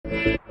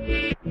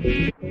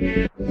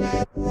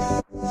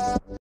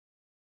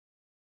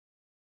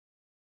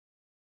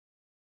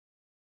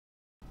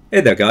Hey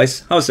there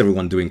guys, how's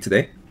everyone doing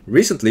today?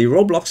 Recently,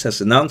 Roblox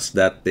has announced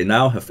that they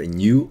now have a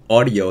new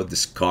audio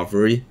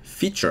discovery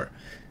feature.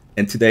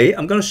 And today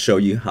I'm going to show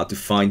you how to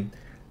find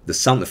the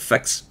sound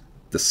effects,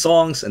 the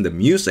songs and the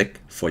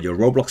music for your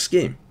Roblox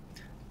game.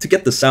 To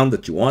get the sound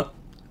that you want,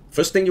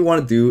 first thing you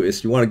want to do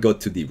is you want to go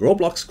to the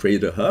Roblox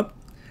Creator Hub.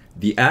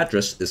 The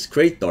address is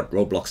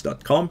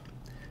create.roblox.com.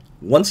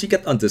 Once you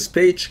get on this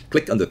page,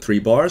 click on the three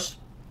bars,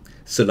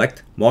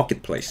 select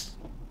Marketplace.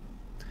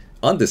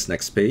 On this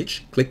next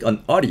page, click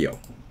on Audio.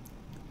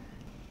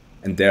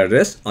 And there it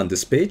is. On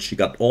this page, you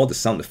got all the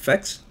sound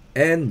effects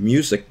and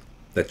music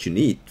that you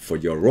need for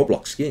your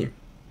Roblox game.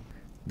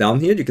 Down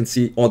here, you can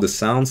see all the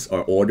sounds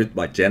are ordered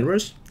by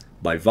genres,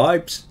 by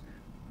vibes,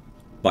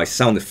 by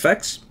sound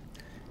effects.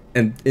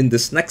 And in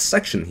this next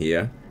section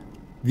here,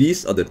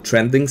 these are the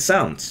trending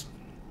sounds.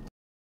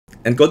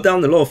 And go down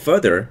a little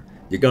further,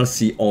 you're going to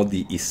see all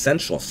the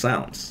essential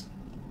sounds.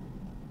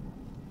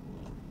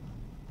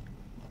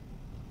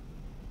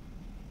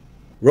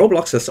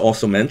 Roblox has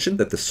also mentioned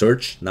that the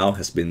search now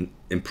has been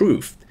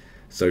improved.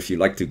 So if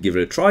you'd like to give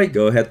it a try,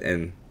 go ahead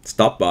and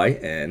stop by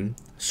and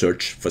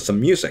search for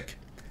some music.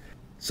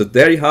 So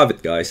there you have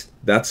it guys.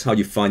 That's how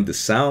you find the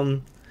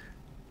sound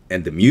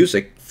and the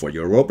music for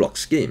your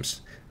Roblox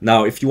games.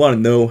 Now if you want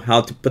to know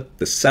how to put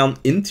the sound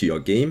into your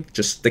game,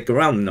 just stick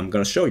around and I'm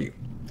going to show you.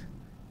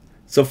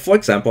 So for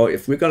example,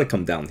 if we're going to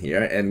come down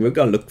here and we're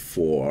going to look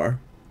for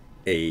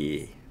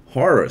a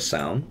horror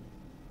sound,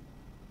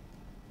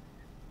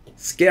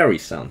 scary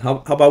sound.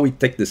 How about we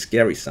take the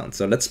scary sound?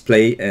 So let's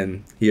play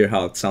and hear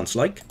how it sounds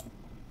like.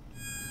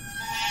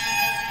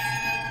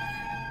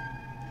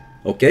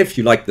 Okay, if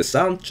you like the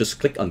sound, just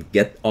click on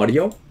Get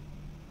Audio.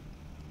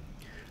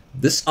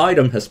 This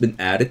item has been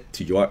added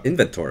to your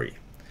inventory.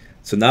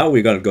 So now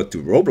we're going to go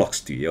to Roblox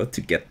Studio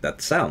to get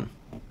that sound.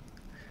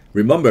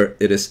 Remember,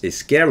 it is a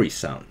scary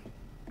sound.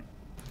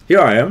 Here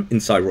I am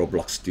inside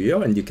Roblox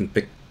Studio and you can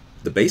pick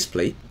the base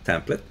plate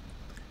template.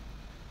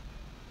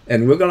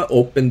 And we're going to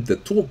open the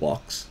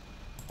toolbox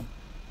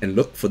and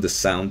look for the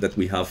sound that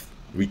we have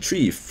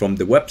retrieved from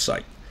the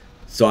website.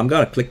 So I'm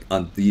going to click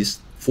on these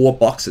four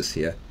boxes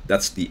here.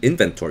 That's the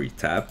inventory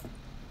tab.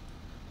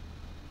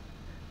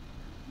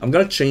 I'm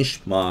going to change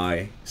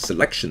my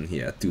selection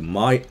here to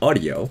my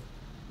audio.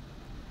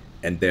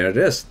 And there it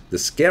is, the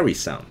scary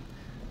sound.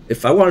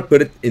 If I want to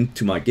put it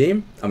into my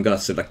game, I'm going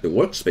to select the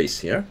workspace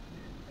here.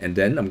 And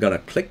then I'm going to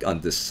click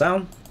on this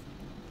sound.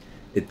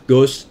 It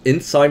goes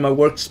inside my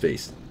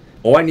workspace.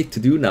 All I need to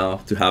do now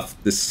to have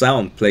this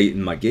sound play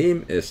in my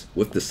game is,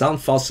 with the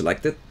sound file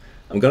selected,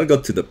 I'm going to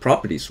go to the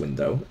properties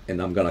window and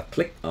I'm going to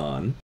click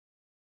on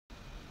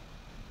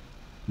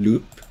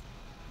loop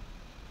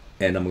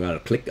and I'm going to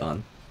click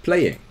on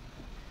playing.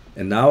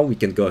 And now we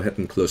can go ahead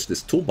and close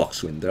this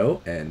toolbox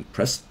window and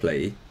press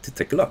play to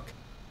take a look.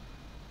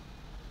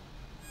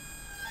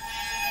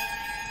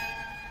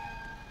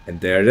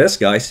 And there it is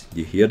guys,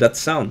 you hear that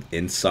sound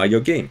inside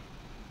your game.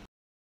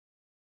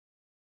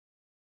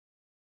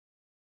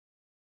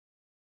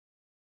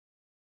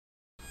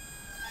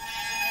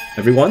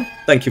 Everyone,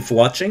 thank you for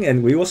watching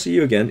and we will see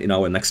you again in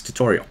our next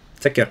tutorial.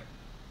 Take care.